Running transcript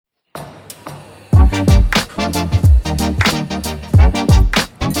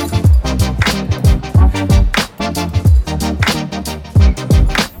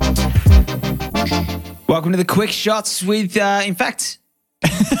Welcome to the quick shots with, in fact,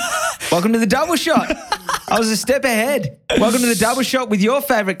 welcome to the double shot. I was a step ahead. Welcome to the double shot with your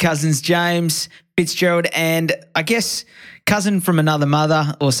favourite cousins, James, Fitzgerald, and I guess cousin from another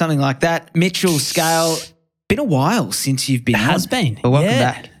mother or something like that, Mitchell Scale. Been a while since you've been on. It has been. But welcome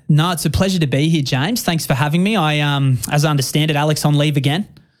back. No, it's a pleasure to be here, James. Thanks for having me. As I understand it, Alex on leave again.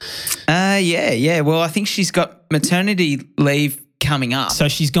 Yeah. Well, I think she's got maternity leave coming up. So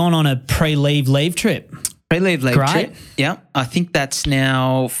she's gone on a pre-leave trip. Pre-leave Great. trip. Yeah. I think that's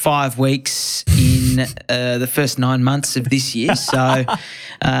now 5 weeks in the first 9 months of this year. So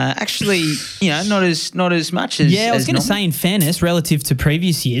actually, not as much as I was going to say, in fairness, relative to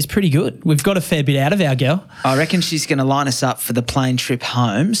previous years, pretty good. We've got a fair bit out of our girl. I reckon she's going to line us up for the plane trip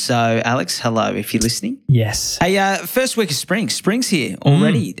home. So, Alex, hello if you're listening. Yes. Hey, first week of spring. Spring's here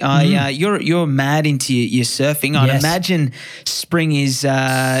already. You're mad into your surfing. I'd imagine spring is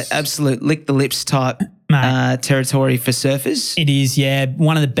absolute lick the lips type territory for surfers. It is, yeah.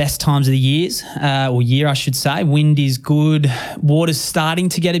 One of the best times of the year, I should say. Wind is good. Water's starting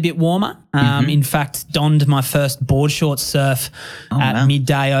to get a bit warmer. In fact, donned my first board short surf at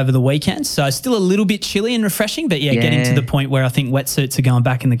midday over the weekend. So still a little bit chilly and refreshing, but getting to the point where I think wetsuits are going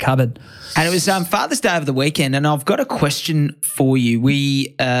back in the cupboard. And it was Father's Day over the weekend, and I've got a question for you.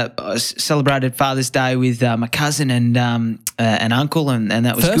 We celebrated Father's Day with my cousin and an uncle, and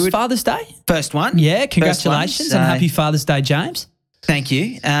that was First good. Father's Day? First one. Yeah, congratulations and happy Father's Day, James. Thank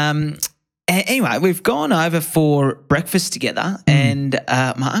you. Anyway, we've gone over for breakfast together, and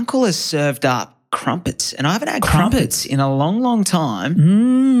my uncle has served up crumpets, and I haven't had crumpets in a long, long time.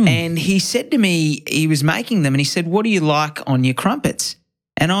 And he said to me, he was making them, and he said, "What do you like on your crumpets?"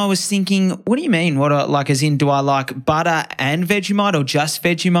 And I was thinking, what do you mean? What as in, do I like butter and Vegemite or just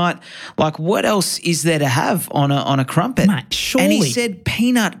Vegemite? Like, what else is there to have on a crumpet? Mate, surely. And he said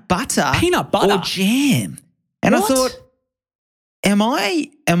peanut butter. Peanut butter? Or jam. And What? I thought, am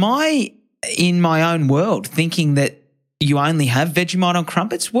I in my own world thinking that you only have Vegemite on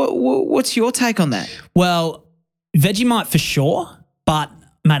crumpets? What's your take on that? Well, Vegemite for sure, but,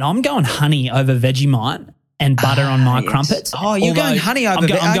 mate, I'm going honey over Vegemite and butter on my crumpets. Oh, you're going honey over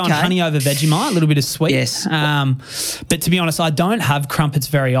Vegemite. I'm going honey over Vegemite, a little bit of sweet. Yes. But to be honest, I don't have crumpets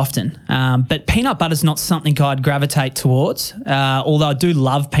very often. But peanut butter's not something I'd gravitate towards, although I do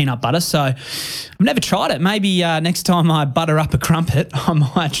love peanut butter. So I've never tried it. Maybe next time I butter up a crumpet, I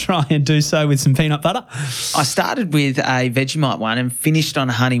might try and do so with some peanut butter. I started with a Vegemite one and finished on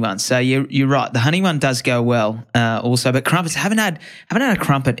a honey one. So you're right. The honey one does go well also. But crumpets, haven't had a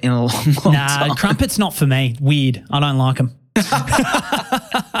crumpet in a long time. Nah, crumpets not for me. Weird. I don't like them.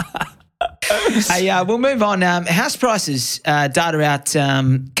 Hey, we'll move on. House prices data out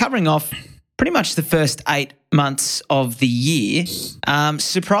covering off pretty much the first 8 months of the year.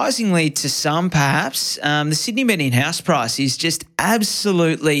 Surprisingly to some perhaps, the Sydney median house price is just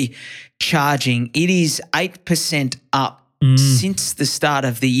absolutely charging. It is 8% up since the start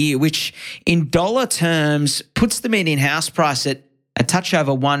of the year, which in dollar terms puts the median house price at a touch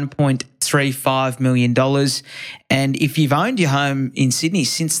over $1.35 million. And if you've owned your home in Sydney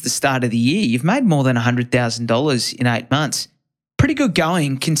since the start of the year, you've made more than $100,000 in 8 months. Pretty good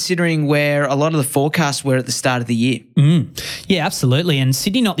going considering where a lot of the forecasts were at the start of the year. Yeah, absolutely. And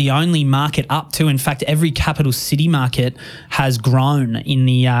Sydney not the only market up to. In fact, every capital city market has grown in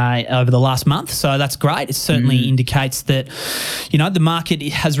the over the last month. So that's great. It certainly indicates that, the market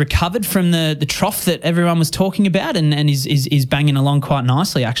has recovered from the trough that everyone was talking about and is banging along quite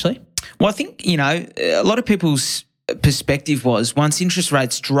nicely, actually. Well, I think, a lot of people's perspective was once interest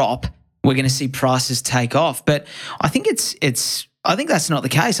rates drop, we're going to see prices take off. But I think I think that's not the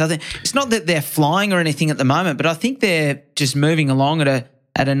case. I think it's not that they're flying or anything at the moment, but I think they're just moving along at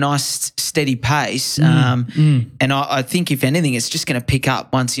a nice steady pace. And I think if anything, it's just going to pick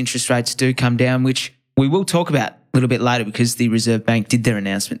up once interest rates do come down, which we will talk about a little bit later because the Reserve Bank did their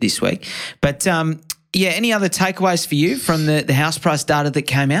announcement this week. But any other takeaways for you from the house price data that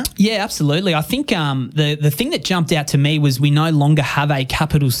came out? Yeah, absolutely. I think the thing that jumped out to me was we no longer have a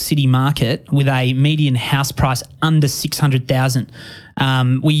capital city market with a median house price under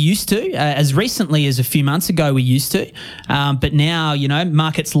 $600,000. We used to, as recently as a few months ago, we used to. But now,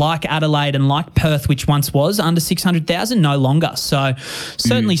 markets like Adelaide and like Perth, which once was under 600,000, no longer. So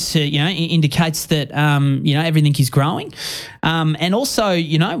certainly, indicates that, everything is growing. And also,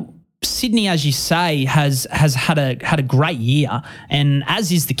 Sydney, as you say, has had a great year, and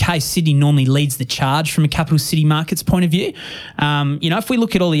as is the case, Sydney normally leads the charge from a capital city market's point of view. If we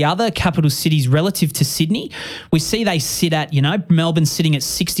look at all the other capital cities relative to Sydney, we see they sit at, Melbourne sitting at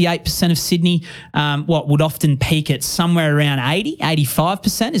 68% of Sydney, what would often peak at somewhere around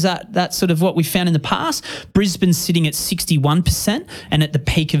 85%. Is that sort of what we found in the past? Brisbane sitting at 61%, and at the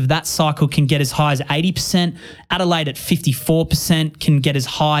peak of that cycle can get as high as 80%. Adelaide at 54% can get as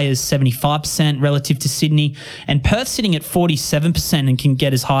high as 75% relative to Sydney, and Perth sitting at 47% and can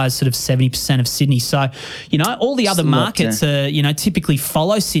get as high as sort of 70% of Sydney. So, all the other markets typically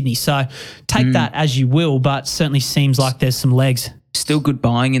follow Sydney. So take that as you will, but certainly seems like there's some legs. Still good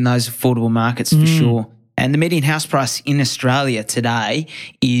buying in those affordable markets for sure. And the median house price in Australia today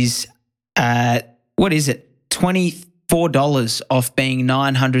is, what is it? $24 off being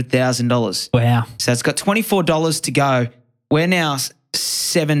 $900,000. Wow. So it's got $24 to go. We're now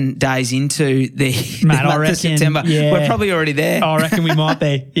 7 days into the month of September. Yeah. We're probably already there. I reckon we might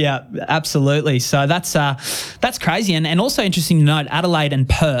be. Yeah, absolutely. So that's crazy. And also interesting to note, Adelaide and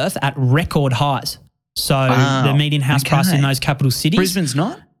Perth at record highs. So the median house price in those capital cities. Brisbane's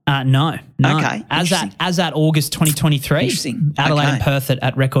not? No. Okay. As at August 2023, Interesting. Adelaide and Perth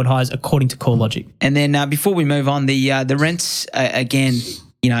at record highs according to CoreLogic. And then before we move on, the rents again,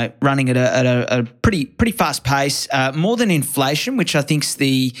 running at a pretty fast pace, more than inflation, which I think's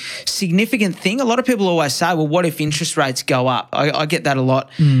the significant thing. A lot of people always say, well, what if interest rates go up? I get that a lot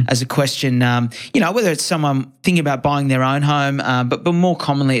as a question, whether it's someone thinking about buying their own home, but more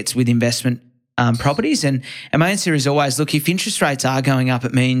commonly it's with investment properties. And my answer is always, look, if interest rates are going up,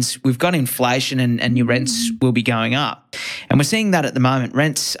 it means we've got inflation and your rents will be going up. And we're seeing that at the moment.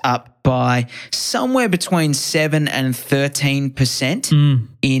 Rents up by somewhere between 7 and 13%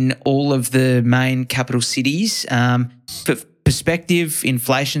 in all of the main capital cities. For perspective,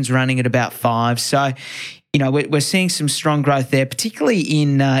 inflation's running at about 5%. So, we're seeing some strong growth there, particularly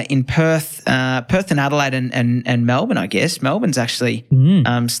in Perth and Adelaide and Melbourne, I guess. Melbourne's actually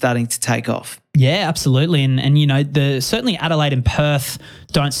starting to take off. Yeah, absolutely. And certainly Adelaide and Perth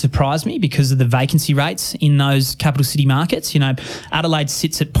don't surprise me because of the vacancy rates in those capital city markets. Adelaide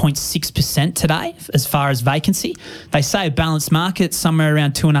sits at 0.6% today as far as vacancy. They say a balanced market somewhere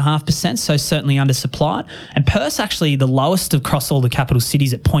around 2.5%, so certainly undersupplied. And Perth's actually the lowest across all the capital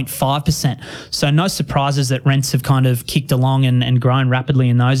cities at 0.5%. So no surprises that rents have kind of kicked along and grown rapidly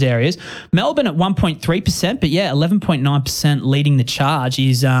in those areas. Melbourne at 1.3%, but 11.9% leading the charge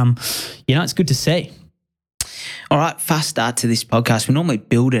is, it's good to see. All right, fast start to this podcast. We normally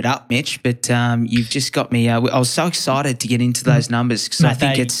build it up, Mitch, but you've just got me. I was so excited to get into those numbers because I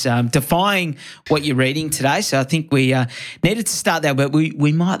think it's defying what you're reading today. So I think we needed to start there, but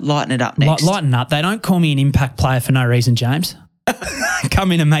we might lighten it up next. Lighten up. They don't call me an impact player for no reason, James.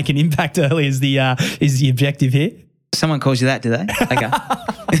 Come in and make an impact early is the objective here. Someone calls you that, do they? Okay.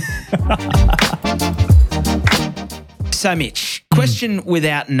 So, Mitch, question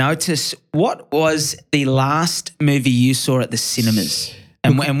without notice. What was the last movie you saw at the cinemas?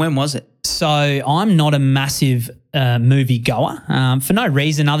 And when was it? So I'm not a massive movie goer for no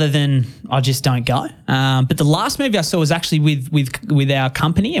reason other than I just don't go. But the last movie I saw was actually with our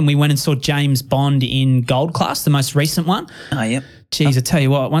company, and we went and saw James Bond in Gold Class, the most recent one. Oh, yep. Geez, I tell you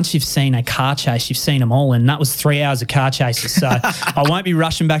what, once you've seen a car chase, you've seen them all, and that was 3 hours of car chases. So I won't be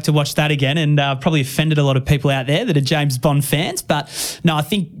rushing back to watch that again, and probably offended a lot of people out there that are James Bond fans. But no, I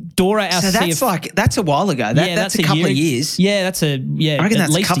think Dora, our CFO. That's a while ago. That's a couple of years. Yeah, I reckon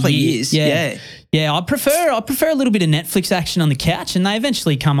that's a couple of years. Yeah, I prefer a little bit of Netflix action on the couch, and they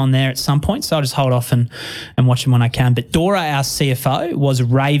eventually come on there at some point, so I just hold off and watch them when I can. But Dora, our CFO, was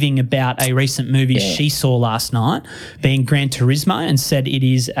raving about a recent movie she saw last night, being Gran Turismo, and said it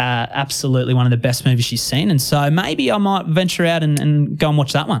is absolutely one of the best movies she's seen. And so maybe I might venture out and go and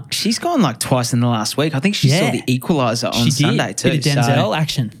watch that one. She's gone like twice in the last week. I think she saw The Equalizer on Sunday too. Bit of Denzel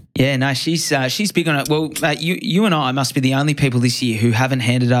action. Yeah, no, she's big on it. Well, you and I must be the only people this year who haven't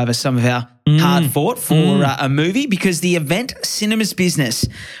handed over some of our hard fought for a movie, because the Event Cinemas business,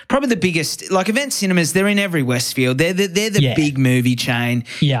 probably the biggest, like Event Cinemas, they're in every Westfield. They're the big movie chain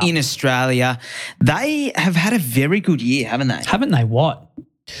in Australia. They have had a very good year, haven't they? Haven't they? What?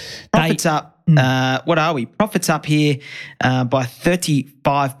 Profits up. What are we? Profits up here by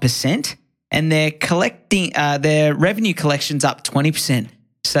 35%, and they're collecting their revenue collections up 20%.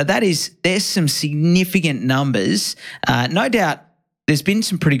 So there's some significant numbers. No doubt there's been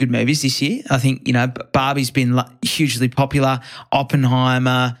some pretty good movies this year. I think, Barbie's been hugely popular.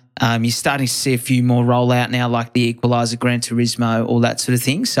 Oppenheimer, you're starting to see a few more roll out now, like The Equalizer, Gran Turismo, all that sort of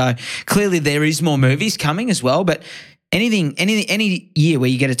thing. So clearly there is more movies coming as well. But any year where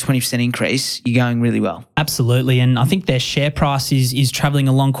you get a 20% increase, you're going really well. Absolutely. And I think their share price is traveling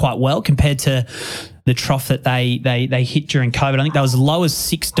along quite well compared to the trough that they hit during COVID. I think that was as low as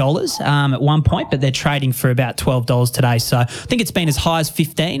 $6 at one point, but they're trading for about $12 today. So I think it's been as high as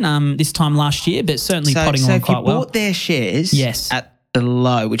 15 this time last year, but certainly potting along quite well. So if you bought their shares yes. at the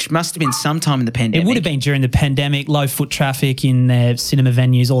low, which must have been sometime in the pandemic. It would have been during the pandemic, low foot traffic in their cinema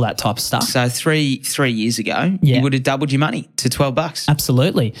venues, all that type of stuff. So three years ago, you would have doubled your money to $12.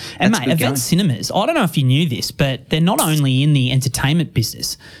 Absolutely. And mate, Event Cinemas, I don't know if you knew this, but they're not only in the entertainment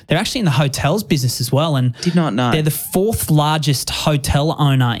business, they're actually in the hotels business as well. And did not know. They're the fourth largest hotel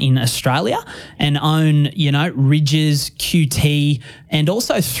owner in Australia and own, Ridges, QT, and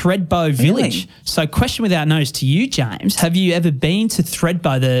also Thredbo Village. Really? So question without notice to you, James, have you ever been to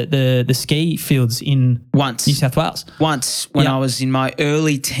Thredbo, the ski fields in New South Wales? Once when I was in my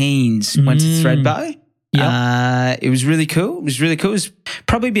early teens, went to Thredbo. It was really cool. It's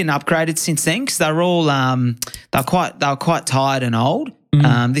probably been upgraded since then because they were all they were quite tired and old.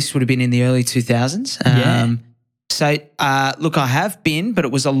 This would have been in the early 2000s. So look, I have been, but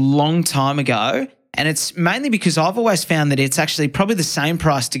it was a long time ago. And it's mainly because I've always found that it's actually probably the same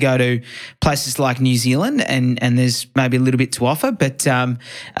price to go to places like New Zealand and there's maybe a little bit to offer. But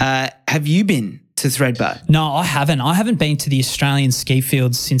have you been to Thredbo? No, I haven't. I haven't been to the Australian ski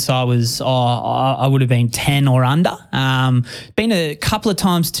fields since I was, I would have been 10 or under. Been a couple of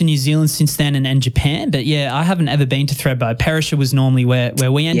times to New Zealand since then and Japan, but yeah, I haven't ever been to Thredbo. Perisher was normally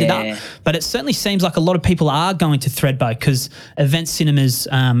where we ended up, but it certainly seems like a lot of people are going to Thredbo because Event Cinemas,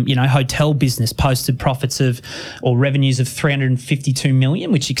 hotel business posted profits or revenues of 352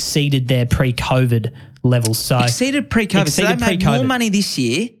 million, which exceeded their pre-COVID levels. So exceeded pre-COVID. So they made more money this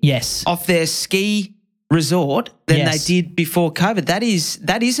year off their ski resort than they did before COVID. That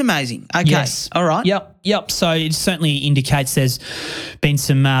is amazing. Okay. Yes. All right. Yep. So it certainly indicates there's been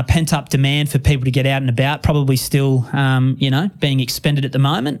some pent-up demand for people to get out and about, probably still, being expended at the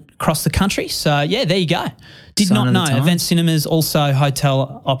moment across the country. So, yeah, there you go. Did not know. Event Cinemas, also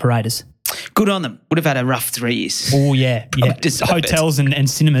hotel operators. Good on them. Would have had a rough 3 years. Oh, yeah. Hotels and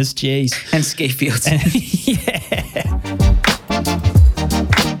cinemas, geez. And ski fields.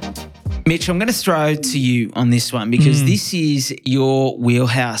 Mitch, I'm going to throw to you on this one because this is your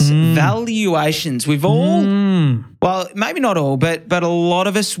wheelhouse. Valuations. We've all, well, maybe not all, but a lot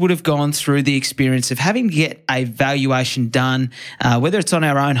of us would have gone through the experience of having to get a valuation done, whether it's on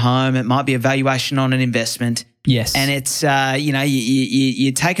our own home, it might be a valuation on an investment. Yes. And it's,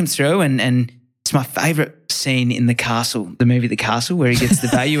 you take them through and it's my favourite scene in The Castle, the movie The Castle, where he gets the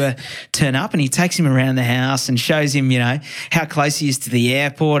valuer turn up and he takes him around the house and shows him, how close he is to the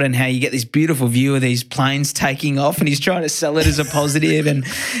airport and how you get this beautiful view of these planes taking off and he's trying to sell it as a positive and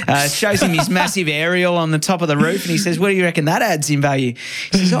shows him his massive aerial on the top of the roof and he says, what do you reckon that adds in value?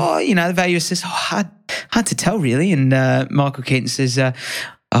 He says, the valuer says, hard to tell really. And Michael Keaton says,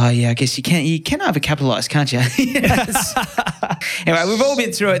 oh, yeah, I guess you can overcapitalise, can't you? Anyway, we've all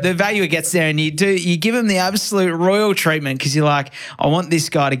been through it. The valuer gets there and you give him the absolute royal treatment because you're like, I want this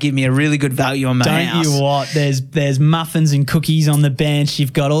guy to give me a really good value on my house. Don't you what? There's muffins and cookies on the bench.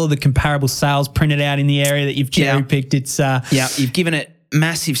 You've got all the comparable sales printed out in the area that you've cherry-picked. It's you've given it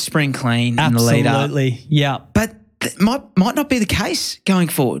massive spring clean in the lead up. Absolutely, yeah. But might not be the case going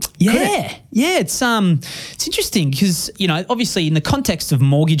forward. Yeah, it's interesting because obviously in the context of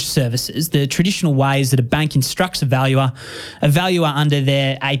mortgage services, the traditional way is that a bank instructs a valuer under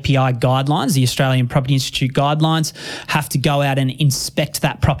their API guidelines, the Australian Property Institute guidelines, have to go out and inspect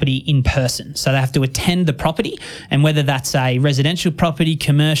that property in person. So they have to attend the property, and whether that's a residential property,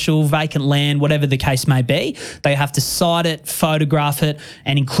 commercial, vacant land, whatever the case may be, they have to cite it, photograph it,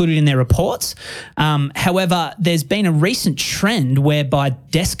 and include it in their reports. However, there's been a recent trend whereby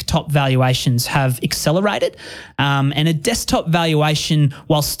desktop valuations have accelerated, and a desktop valuation,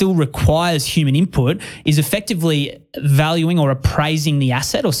 while still requires human input, is effectively valuing or appraising the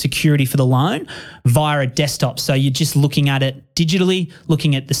asset or security for the loan via a desktop. So you're just looking at it digitally,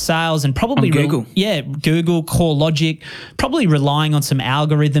 looking at the sales and probably Google. Google, CoreLogic, probably relying on some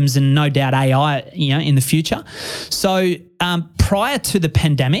algorithms and no doubt AI, in the future. So prior to the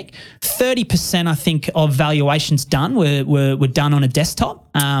pandemic, 30% I think of valuations done were done on a desktop.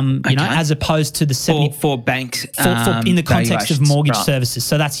 As opposed to the 70 for banks in the context of mortgage services.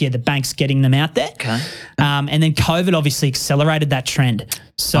 So that's the banks getting them out there. Okay. And then COVID COVID obviously accelerated that trend.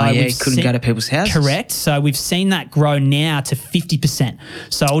 So you couldn't go to people's houses. Correct. So we've seen that grow now to 50%.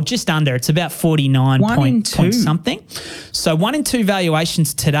 So just under, it's about 49 point something. So 1 in 2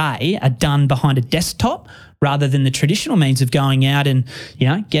 valuations today are done behind a desktop rather than the traditional means of going out and,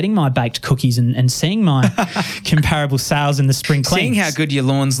 getting my baked cookies and seeing my comparable sales in the spring cleans. Seeing how good your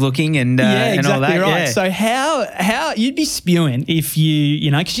lawn's looking and exactly all that. Right. Yeah. So how you'd be spewing if because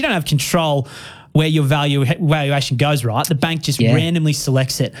you don't have control where your valuation goes, right? The bank just randomly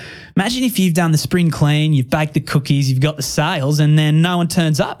selects it. Imagine if you've done the spring clean, you've baked the cookies, you've got the sales, and then no one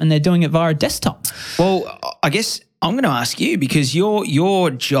turns up and they're doing it via a desktop. Well, I guess I'm going to ask you, because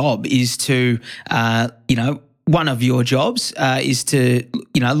your job is to, one of your jobs is to,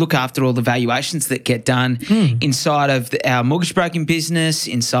 look after all the valuations that get done inside of our mortgage broking business,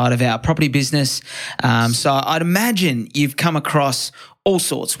 inside of our property business. So I'd imagine you've come across all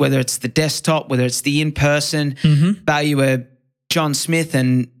sorts, whether it's the desktop, whether it's the in-person, valuer John Smith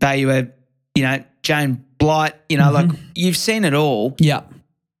and valuer, Jane Blight, like you've seen it all. Yeah.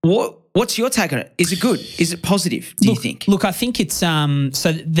 What's your take on it? Is it good? Is it positive, do you think? Look, I think it's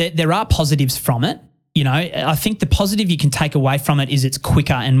so there are positives from it. I think the positive you can take away from it is it's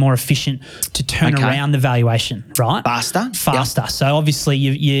quicker and more efficient to turn around the valuation, right? Faster. Yep. So obviously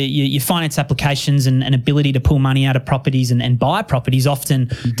your finance applications and ability to pull money out of properties and buy properties often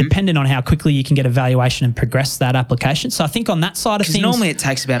dependent on how quickly you can get a valuation and progress that application. So I think on that side of things. Normally it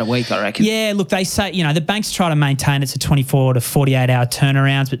takes about a week, I reckon. Yeah, look, they say, the banks try to maintain it's a 24 to 48 hour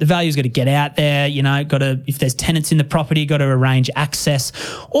turnarounds, but the value's got to get out there, if there's tenants in the property, got to arrange access,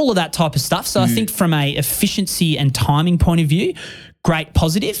 all of that type of stuff. So I think from a efficiency and timing point of view, great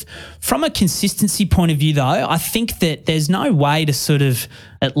positive. From a consistency point of view, though, I think that there's no way to sort of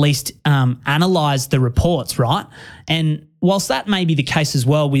at least analyse the reports, right? And whilst that may be the case as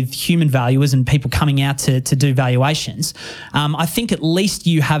well with human valuers and people coming out to do valuations, I think at least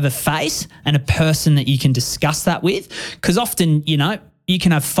you have a face and a person that you can discuss that with, because often, you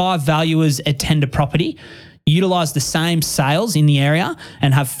can have 5 valuers attend a property, utilise the same sales in the area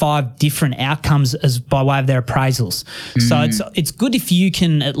and have 5 different outcomes as by way of their appraisals. So it's good if you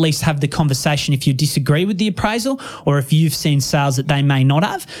can at least have the conversation if you disagree with the appraisal or if you've seen sales that they may not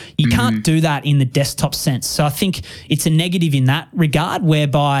have. You can't do that in the desktop sense. So I think it's a negative in that regard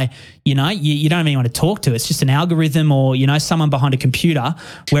whereby, you don't have anyone to talk to. It's just an algorithm or, someone behind a computer.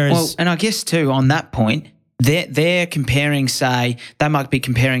 Whereas, and I guess too on that point, they're comparing, say, they might be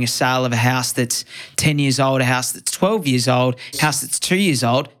comparing a sale of a house that's 10 years old, a house that's 12 years old, a house that's 2 years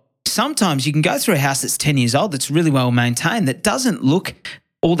old. Sometimes you can go through a house that's 10 years old that's really well maintained that doesn't look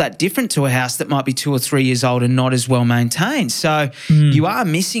all that different to a house that might be 2 or 3 years old and not as well maintained. So you are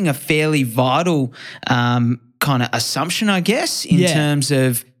missing a fairly vital kind of assumption, I guess, in terms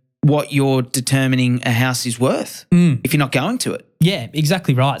of what you're determining a house is worth if you're not going to it. Yeah,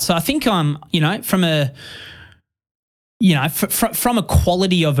 exactly right. So I think from a from a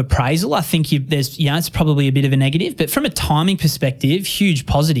quality of appraisal, I think there's it's probably a bit of a negative, but from a timing perspective, huge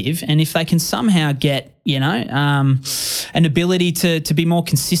positive. And if they can somehow get an ability to be more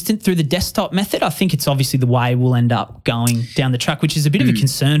consistent through the desktop method, I think it's obviously the way we'll end up going down the track, which is a bit of a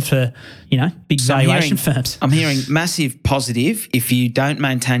concern for big valuation firms. I'm hearing massive positive if you don't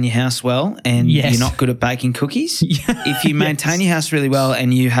maintain your house well and you're not good at baking cookies. If you maintain your house really well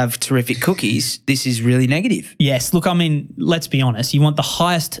and you have terrific cookies, this is really negative. Yes. Look, I mean, let's be honest. You want the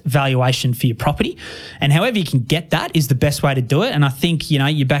highest valuation for your property, and however you can get that is the best way to do it. And I think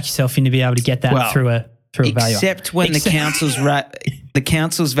you back yourself in to be able to get that through a valuer. Except when the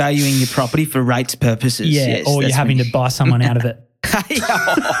council's valuing your property for rates purposes. Yeah, yes, or you're having to buy someone out of it.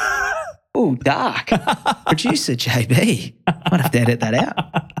 Oh, dark. Producer JB. Might have to edit that out.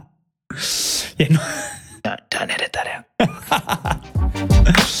 Yeah, no. Don't edit that out.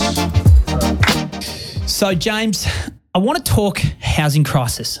 So, James, I want to talk housing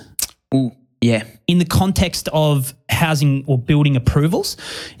crisis. Ooh, yeah. In the context of housing or building approvals,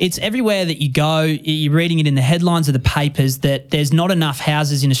 it's everywhere that you go. You're reading it in the headlines of the papers that there's not enough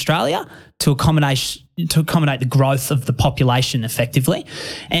houses in Australia to accommodate the growth of the population effectively.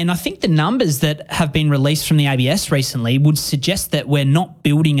 And I think the numbers that have been released from the ABS recently would suggest that we're not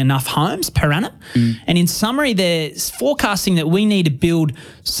building enough homes per annum. And in summary, they're forecasting that we need to build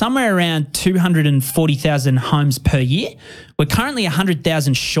somewhere around 240,000 homes per year. We're currently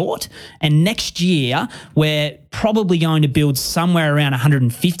 100,000 short, and next year we're probably going to build somewhere around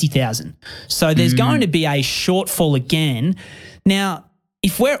 150,000. So there's going to be a shortfall again. Now,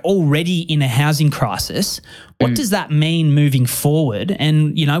 if we're already in a housing crisis, what does that mean moving forward?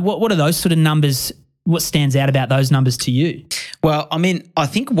 And, what are those sort of numbers what stands out about those numbers to you? Well, I mean, I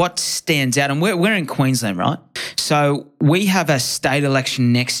think what stands out, and we're in Queensland, right? So we have a state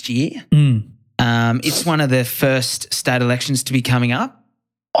election next year. It's one of the first state elections to be coming up.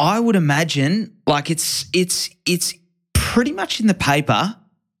 I would imagine like it's pretty much in the paper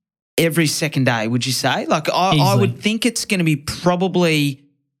every second day, would you say? Like I would think it's going to be probably,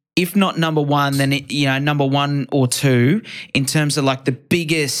 if not number one, then number one or two in terms of like the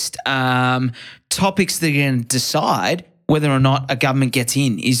biggest topics that are going to decide whether or not a government gets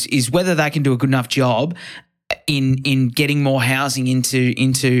in is whether they can do a good enough job in getting more housing into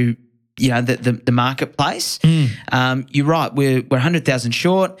the marketplace. You're right. We're 100,000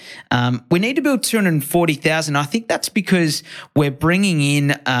 short. We need to build 240,000. I think that's because we're bringing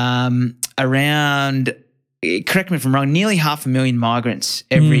in around, correct me if I'm wrong, nearly 500,000 migrants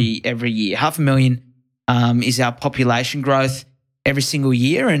every year. 500,000 is our population growth every single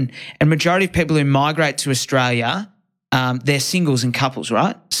year, and majority of people who migrate to Australia, they're singles and couples,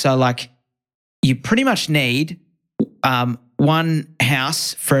 right? So like you pretty much need one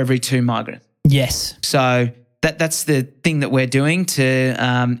house for every two migrants. Yes. So that's the thing that we're doing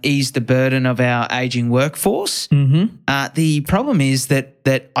to ease the burden of our aging workforce. The problem is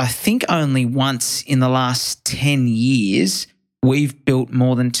that I think only once in the last 10 years we've built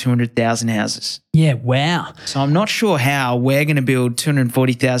more than 200,000 houses. Yeah, wow. So I'm not sure how we're going to build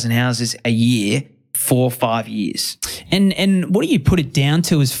 240,000 houses a year 4 or 5 years. And what do you put it down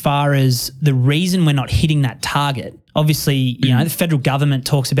to as far as the reason we're not hitting that target? Obviously, the federal government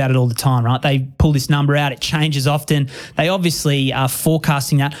talks about it all the time, right? They pull this number out. It changes often. They obviously are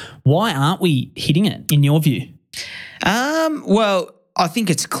forecasting that. Why aren't we hitting it, in your view? Well, I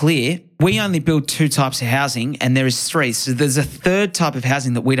think it's clear. We only build two types of housing and there is three. So there's a third type of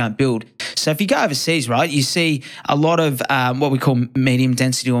housing that we don't build. So if you go overseas, right, you see a lot of what we call medium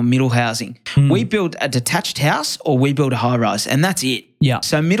density or middle housing. We build a detached house or we build a high rise and that's it. Yeah.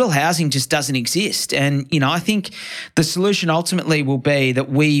 So middle housing just doesn't exist. And, I think the solution ultimately will be that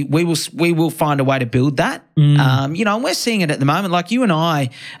we will find a way to build that. And we're seeing it at the moment. Like you and I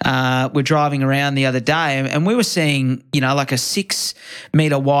were driving around the other day and we were seeing, like a 6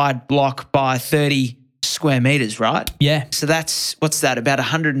 metre wide block by 30 square metres, right? Yeah. So what's that, about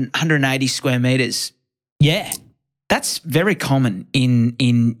 180 square metres. Yeah. That's very common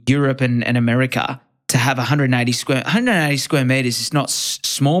in Europe and America. To have 180 square metres is not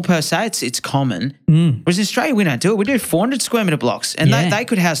small per se. It's common. Whereas in Australia, we don't do it. We do 400 square metre blocks, and they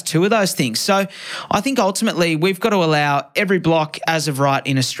could house two of those things. So I think ultimately we've got to allow every block as of right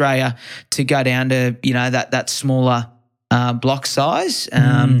in Australia to go down to that smaller block size,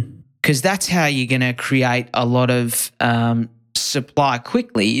 because that's how you're going to create a lot of supply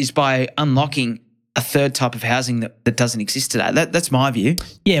quickly, is by unlocking a third type of housing that doesn't exist today. That's my view.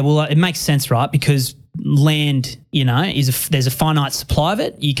 Yeah, well, it makes sense, right? Because land, there's a finite supply of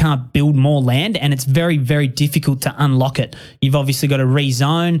it. You can't build more land and it's very, very difficult to unlock it. You've obviously got to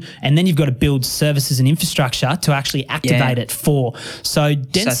rezone and then you've got to build services and infrastructure to actually activate it for. So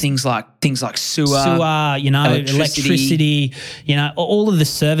things like sewer, electricity, all of the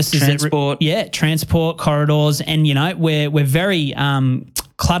services. Transport corridors. And, we're very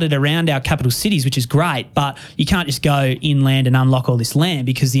cluttered around our capital cities, which is great, but you can't just go inland and unlock all this land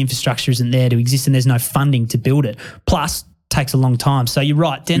because the infrastructure isn't there to exist and there's no funding to build it. Plus, takes a long time. So you're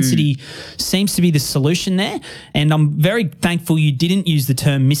right, density seems to be the solution there, and I'm very thankful you didn't use the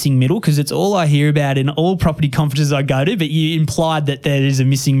term missing middle because it's all I hear about in all property conferences I go to, but you implied that there is a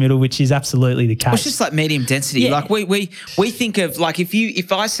missing middle, which is absolutely the case. Well, it's just like medium density. Yeah. Like we think of, like,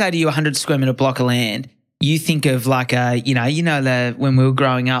 if I say to you 100 square metre block of land, you think of like when we were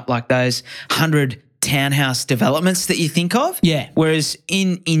growing up, like those 100 townhouse developments that you think of. Yeah. Whereas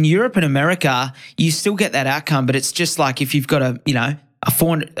in Europe and America, you still get that outcome, but it's just like if you've got a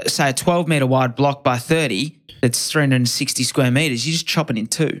 12 metre wide block by 30, that's 360 square metres, you just chop it in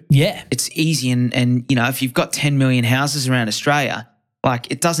two. Yeah. It's easy. And if you've got 10 million houses around Australia,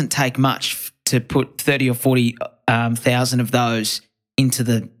 like it doesn't take much to put 30 or 40 thousand of those into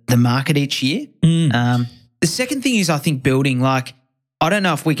the market each year. The second thing is, I think, building. Like, I don't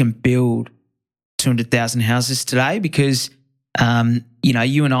know if we can build 200,000 houses today because,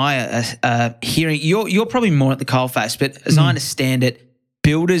 you and I are hearing, you're probably more at the coalface, but as I understand it,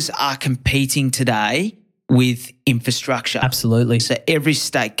 builders are competing today with infrastructure. Absolutely. So every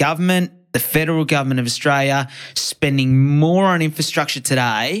state government, the federal government of Australia, spending more on infrastructure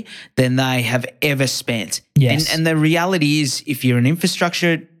today than they have ever spent. Yes. And the reality is, if you're an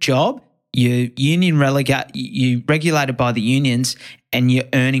infrastructure job, you're regulated by the unions and you're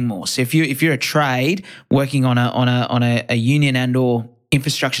earning more. So if you're a trade working on a union and or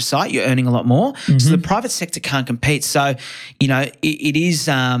infrastructure site, you're earning a lot more. So the private sector can't compete. So, it is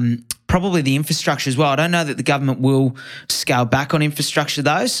probably the infrastructure as well. I don't know that the government will scale back on infrastructure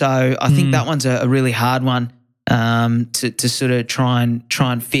though. So I think that one's a really hard one to sort of try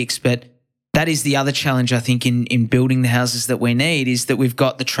and fix. But that is the other challenge, I think, in building the houses that we need, is that we've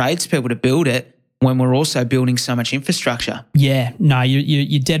got the tradespeople to build it when we're also building so much infrastructure. Yeah, no,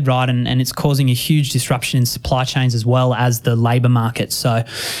 you're dead right, and it's causing a huge disruption in supply chains as well as the labour market. So,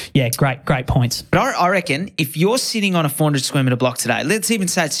 yeah, great points. But I reckon if you're sitting on a 400 square metre block today, let's even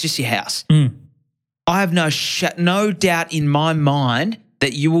say it's just your house, I have no doubt in my mind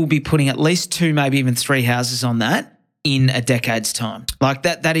that you will be putting at least 2, maybe even 3 houses on that in a decade's time. Like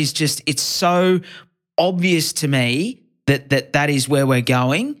that is just, it's so obvious to me that is where we're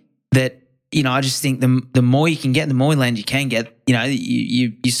going, that, I just think the more you can get, the more land you can get,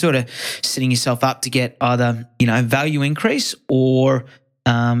 you're sort of setting yourself up to get either, value increase or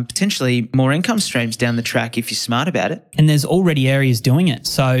potentially more income streams down the track if you're smart about it. And there's already areas doing it.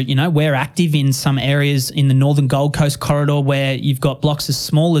 So, we're active in some areas in the Northern Gold Coast corridor where you've got blocks as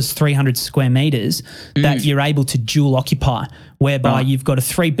small as 300 square metres that you're able to dual occupy, whereby you've got a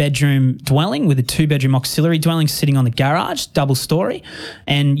 3-bedroom dwelling with a 2-bedroom auxiliary dwelling sitting on the garage, double story,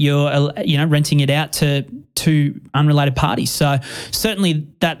 and you're, renting it out to 2 unrelated parties. So certainly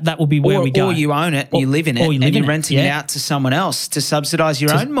that will be where we go. Or you own it, you live in it, and you're renting it out to someone else to subsidise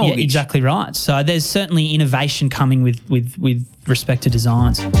your own mortgage. Yeah, exactly right. So there's certainly innovation coming with respect to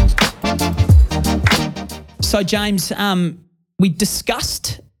designs. So James, we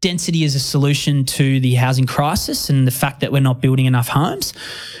discussed density as a solution to the housing crisis and the fact that we're not building enough homes.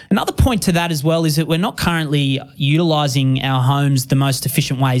 Another point to that as well is that we're not currently utilising our homes the most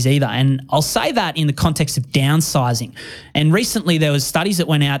efficient ways either. And I'll say that in the context of downsizing. And recently there was studies that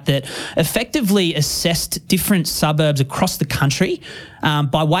went out that effectively assessed different suburbs across the country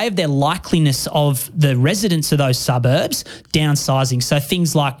by way of their likeliness of the residents of those suburbs downsizing. So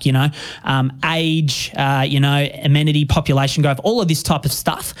things like, age, amenity, population growth, all of this type of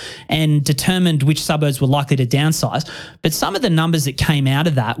stuff, and determined which suburbs were likely to downsize. But some of the numbers that came out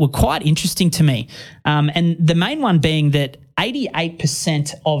of that were quite interesting to me. And the main one being that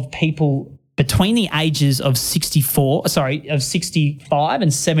 88% of people between the ages of 65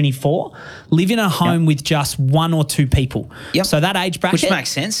 and 74 live in a home with just 1 or 2 people. Yep. So that age bracket. Which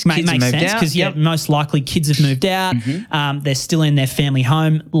makes sense. Makes sense because, most likely kids have moved out. They're still in their family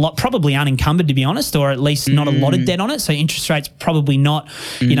home, probably unencumbered, to be honest, or at least not a lot of debt on it. So interest rates probably not,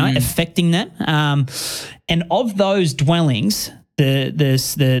 affecting them. And of those dwellings, the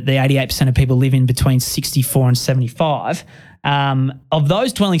 88% of people live in between 64 and 75. Of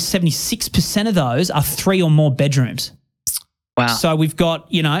those dwellings, 76% of those are 3 or more bedrooms. Wow. So we've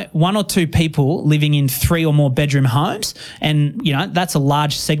got, 1 or 2 people living in 3 or more bedroom homes, and, that's a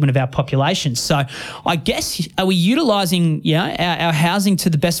large segment of our population. So I guess, are we utilising, our housing to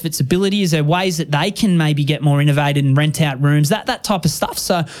the best of its ability? Is there ways that they can maybe get more innovative and rent out rooms, that type of stuff?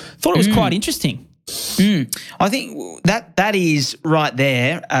 So I thought it was quite interesting. I think that is right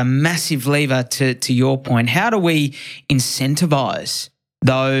there a massive lever to your point. How do we incentivize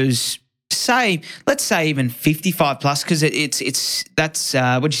those, let's say even 55 plus, because that's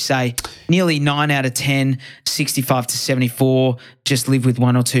what'd you say, nearly 9 out of 10, 65 to 74 just live with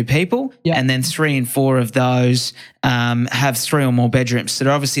 1 or 2 people, and then 3 and 4 of those have 3 or more bedrooms. So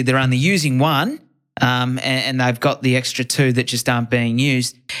they're only using 1. And they've got the extra 2 that just aren't being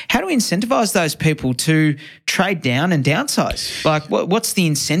used. How do we incentivize those people to trade down and downsize? Like, what's the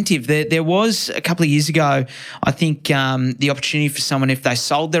incentive? There was a couple of years ago, I think, the opportunity for someone, if they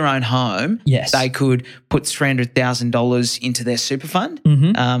sold their own home, they could put $300,000 into their super fund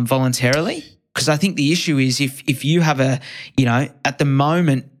voluntarily. Because I think the issue is if you have at the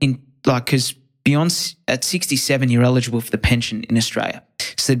moment, because beyond at 67, you're eligible for the pension in Australia.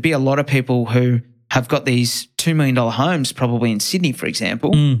 So there'd be a lot of people who have got these $2 million homes, probably in Sydney, for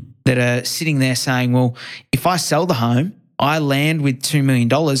example, that are sitting there saying, well, if I sell the home, I land with $2 million,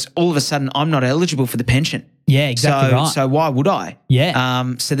 all of a sudden I'm not eligible for the pension. Yeah, exactly right. So why would I?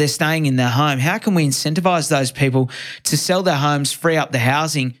 Yeah. So they're staying in their home. How can we incentivize those people to sell their homes, free up the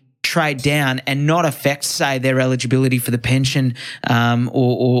housing, trade down, and not affect, say, their eligibility for the pension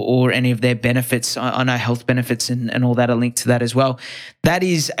or any of their benefits? I know health benefits and all that are linked to that as well. That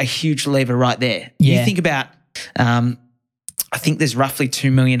is a huge lever right there. Yeah. You think about, I think there's roughly 2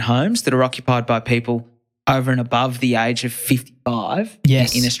 million homes that are occupied by people over and above the age of 55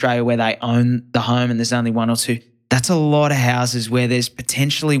 in Australia, where they own the home and there's only 1 or 2. That's a lot of houses where there's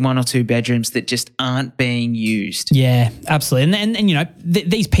potentially 1 or 2 bedrooms that just aren't being used. Yeah, absolutely. And you know,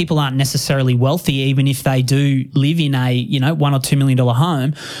 these people aren't necessarily wealthy, even if they do live in a, you know, $1 or $2 million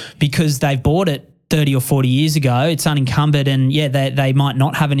home, because they've bought it 30 or 40 years ago. It's unencumbered, and they might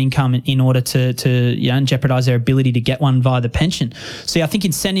not have an income in order to you know, jeopardize their ability to get one via the pension. So yeah, I think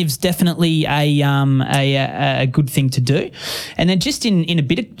incentives definitely a good thing to do. And then just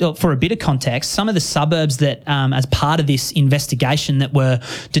for a bit of context, some of the suburbs that as part of this investigation that were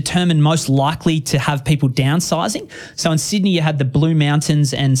determined most likely to have people downsizing. So in Sydney, you had the Blue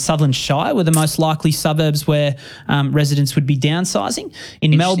Mountains and Sutherland Shire were the most likely suburbs where residents would be downsizing.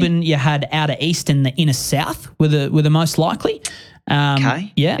 In Melbourne, you had Outer East and the Inner South were the most likely.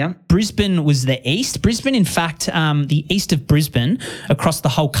 Okay. Yeah. Brisbane was the east. Brisbane, in fact, the east of Brisbane across the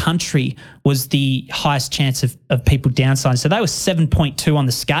whole country was the highest chance of people downsizing. So they were 7.2 on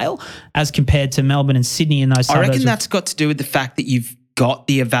the scale as compared to Melbourne and Sydney in those suburbs. I reckon that's got to do with the fact that you've got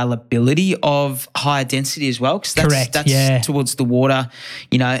the availability of higher density as well, because that's towards the water,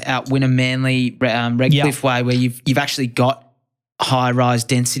 you know, out Wynnum, Manly, Redcliffe way, where you've actually got high-rise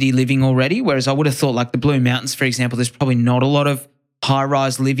density living already, whereas I would have thought like the Blue Mountains, for example, there's probably not a lot of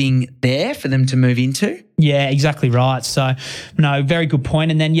high-rise living there for them to move into. Yeah, exactly right. So, no, very good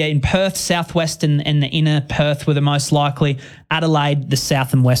point. And then, yeah, in Perth, southwest and the inner Perth were the most likely. Adelaide, the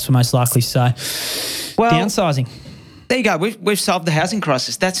south and west were most likely. So, downsizing. There you go. We've solved the housing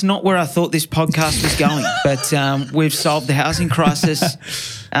crisis. That's not where I thought this podcast was going, but we've solved the housing crisis.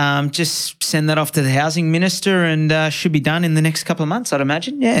 Just send that off to the housing minister, and should be done in the next couple of months, I'd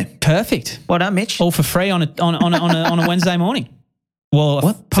imagine. Yeah, perfect. Well done, Mitch. All for free on a Wednesday morning. Well,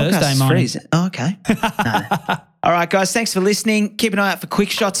 what? Thursday morning. Free, is it? Oh, okay. No. All right, guys, thanks for listening. Keep an eye out for quick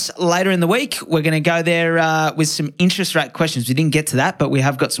shots later in the week. We're going to go there with some interest rate questions. We didn't get to that, but we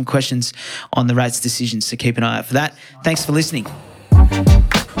have got some questions on the rates decisions, so keep an eye out for that. Thanks for listening.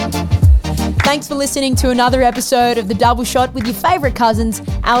 Thanks for listening to another episode of The Double Shot with your favourite cousins,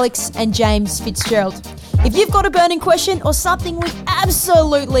 Alex and James Fitzgerald. If you've got a burning question or something we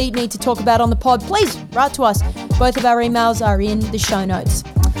absolutely need to talk about on the pod, please write to us. Both of our emails are in the show notes.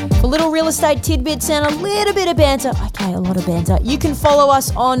 For little real estate tidbits and a little bit of banter, okay, a lot of banter, you can follow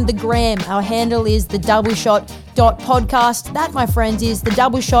us on the gram. Our handle is thedoubleshot.podcast. That, my friends, is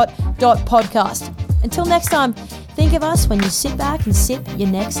thedoubleshot.podcast. Until next time, think of us when you sit back and sip your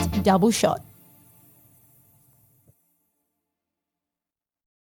next double shot.